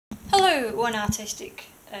Also, one artistic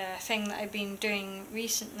thing that I've been doing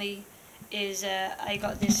recently is I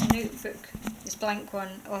got this notebook, this blank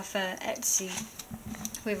one, off Etsy,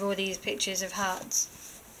 with all these pictures of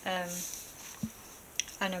hearts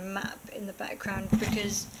and a map in the background,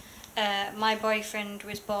 because my boyfriend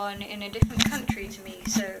was born in a different country to me,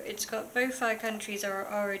 so it's got both our countries'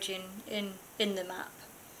 origin in the map,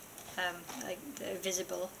 like they're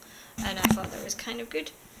visible, and I thought that was kind of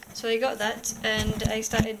good. So I got that, and I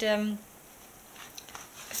started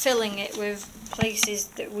filling it with places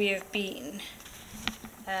that we have been.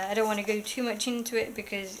 I don't want to go too much into it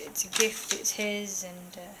because it's a gift, it's his,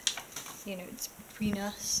 and you know, it's between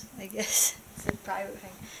us, I guess. It's a private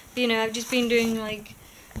thing. But, you know, I've just been doing like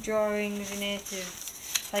drawings in it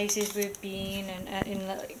of places we've been, and in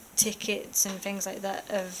like tickets and things like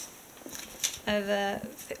that of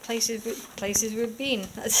places we've been.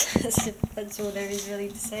 That's all there is really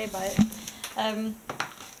to say about it.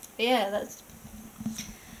 But yeah, that's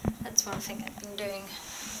one thing I've been doing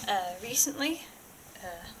recently.